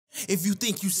If you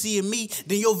think you seeing me,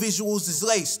 then your visuals is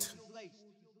laced.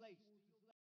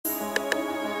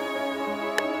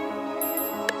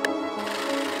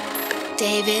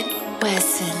 David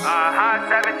Wesson.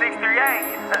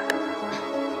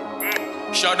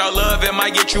 7638. Show no love, it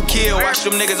might get you killed. Watch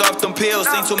them niggas off them pills.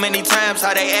 Seen too many times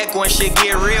how they act when shit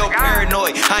get real.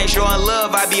 Paranoid, I ain't showing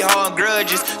love, I be holding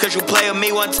grudges. Cause you play with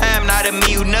me one time, not to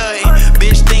me you nothing.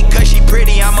 Bitch think cause she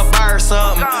pretty, I'ma buy her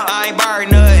something. I ain't buy her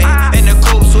nothing. In the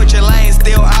coupe, switching lanes,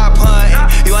 still op hunting.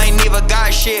 You ain't even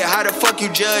got shit, how the fuck you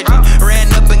judging?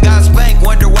 Ran up and got spanked,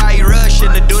 wonder why you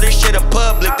rushing to do this shit in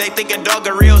public. They think a dog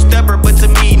a real stepper, but to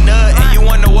me nothing. You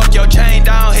wanna walk your chain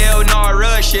down, hell no, I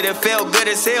rush it. It felt good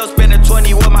as hell, spending 20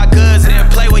 with my cousin.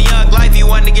 Play with young life, you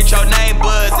want to get your name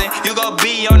buzzing. You gon'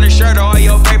 be on the shirt of all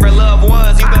your favorite loved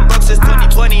ones. You been broke since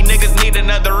 2020, niggas need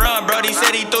another run. Brody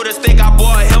said he threw the stick, I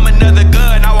bought him another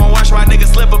gun. I won't watch my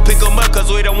niggas slip or pick them up, cause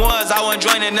we the ones. I won't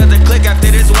join another clique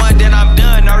after this one, then I'm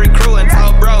done. No recruiting,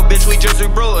 told bro, bitch, we just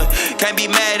rebrewing. Can't be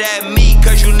mad at me,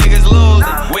 cause you niggas losing.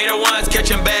 We the ones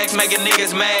catching bags, making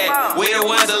niggas mad. We the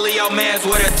ones that leave your mans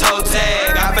with a toe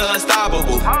tag. I feel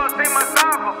unstoppable.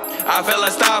 I feel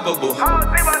unstoppable.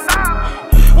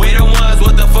 We the ones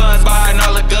with the funds behind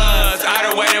all the guns. I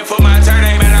done waited for my turn,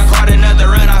 ain't man, I caught another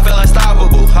run. I feel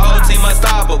unstoppable. Whole team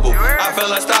unstoppable. I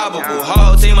feel unstoppable.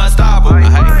 Whole team unstoppable. I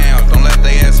hate hams, don't let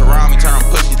they ass around me. Turn them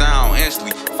pussies down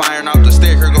instantly. Firing off the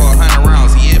stick, here go 100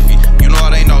 rounds. He iffy. You know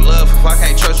it ain't no love. If I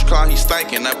can't trust you, clown, he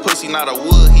stinking. That pussy not a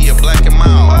wood, he a black and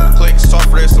mild. Clicks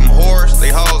softer than some whores. They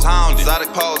hoes hounds.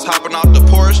 Exotic pose hopping off the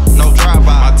Porsche. No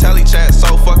drive-by. My telly chat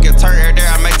so fucking turn. Every day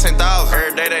I make 10,000.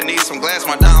 Every day they need some glass.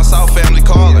 My down south family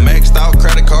calling. Maxed out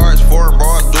credit cards, foreign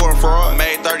bars, doing fraud.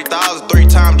 Made 30,000 3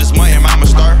 times this month and mama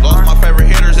start. Lost my favorite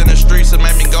hitters in the streets and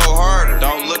made me go harder.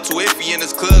 Don't look too iffy in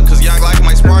this club, cause young like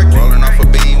my spark. Rolling off a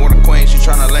bean with a queen, she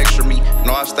tryna lecture me.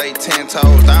 No, I stay 10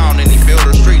 toes down in the field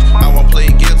or streets. I won't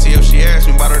plead guilty if she asks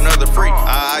me about another freak.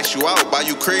 I ice you out, buy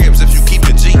you cribs if you keep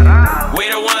it G. We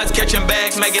the ones catching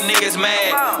bags, making niggas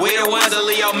mad. We the ones that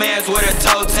leave your mans with a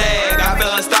toe tag. I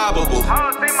feel unstoppable.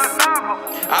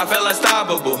 I feel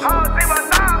unstoppable.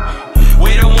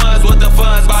 We the ones with the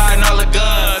funds behind all the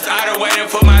guns. I done waited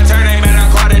for my turn, ain't man, I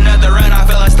caught another run. I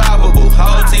feel unstoppable.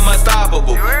 Whole team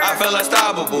unstoppable. I feel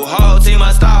unstoppable. Whole team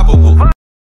unstoppable.